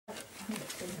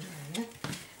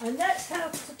And that's how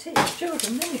to teach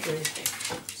children mimicry.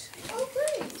 Oh,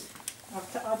 great.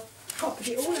 I've copied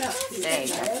it all out for you. There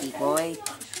you go, lucky boy.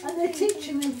 And they're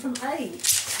teaching them from 8.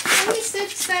 Well, he said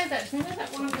say that. You know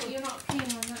that one that you're not keen on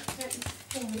that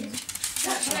thing.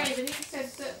 That's right, but he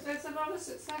said that there's a lot of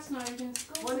success now in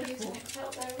schools for using it to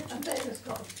help their original. And Ben's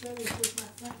got a very good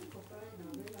mathematical brain,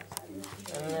 I realise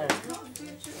that.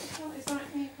 It's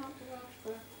like me, you can't do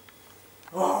algebra.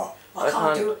 Oh, I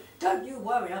can't do it. Don't you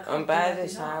worry, I can't I'm do bad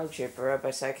that at algebra,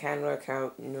 but I can work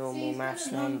out normal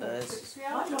maths numbers.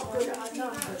 I'm not good at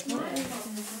numbers.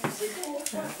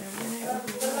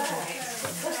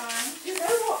 You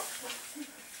know what?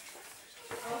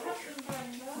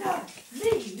 No,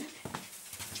 these.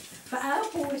 But our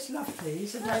boys love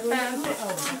these, and they were a little bit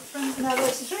older. Now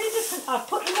there's 3 different. I've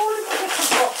put them all in the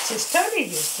different boxes. Tony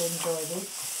used to enjoy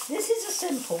these. This is a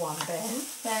simple one, Ben.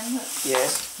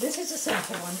 Yes. This is a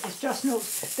simple one. It's just not.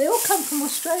 They all come from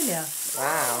Australia.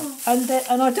 Wow.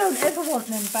 And I don't ever want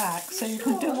them back, so you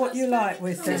can do what you like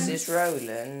with them. This is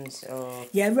Roland's, or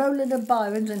Yeah, Roland and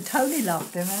Byron's, and Tony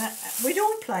loved them. And we'd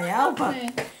all play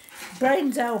Albert.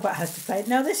 Brains Albert has to play.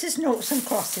 Now this is noughts and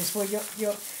crosses, where you're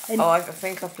oh, I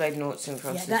think I've played noughts and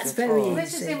crosses. Yeah, that's before. very easy.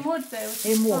 This is in wood though.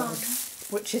 In wood,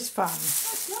 which is fun.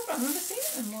 That's lovely. I've never seen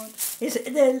it in wood.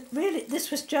 Really, this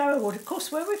was Jarrah wood. Of course,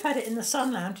 where we've had it in the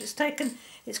sun lounge,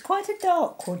 it's quite a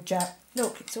dark wood, Jack.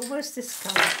 Look, it's almost this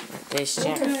colour. This All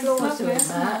Jack. the floors Lovely, are in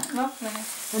isn't that. it?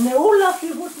 Lovely. And they're all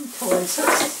lovely wooden toys. So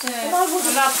this is, Yeah, I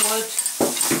wouldn't- I love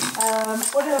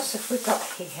wood. what else have we got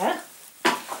here?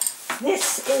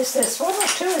 There's 1 or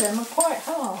 2 of them are quite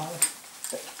hard.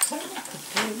 But Tony could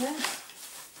do that.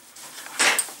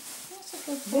 That's a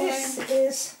good This boy.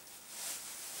 is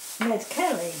Ned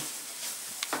Kelly.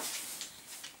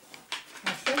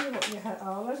 I'll show you what you had.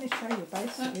 I'll only show you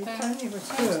basically. Okay. Tony was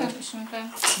Don't good. touch me, Ben.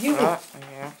 You Oh,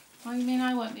 yeah. Oh, you mean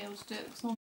I won't be able to do it? 'Cause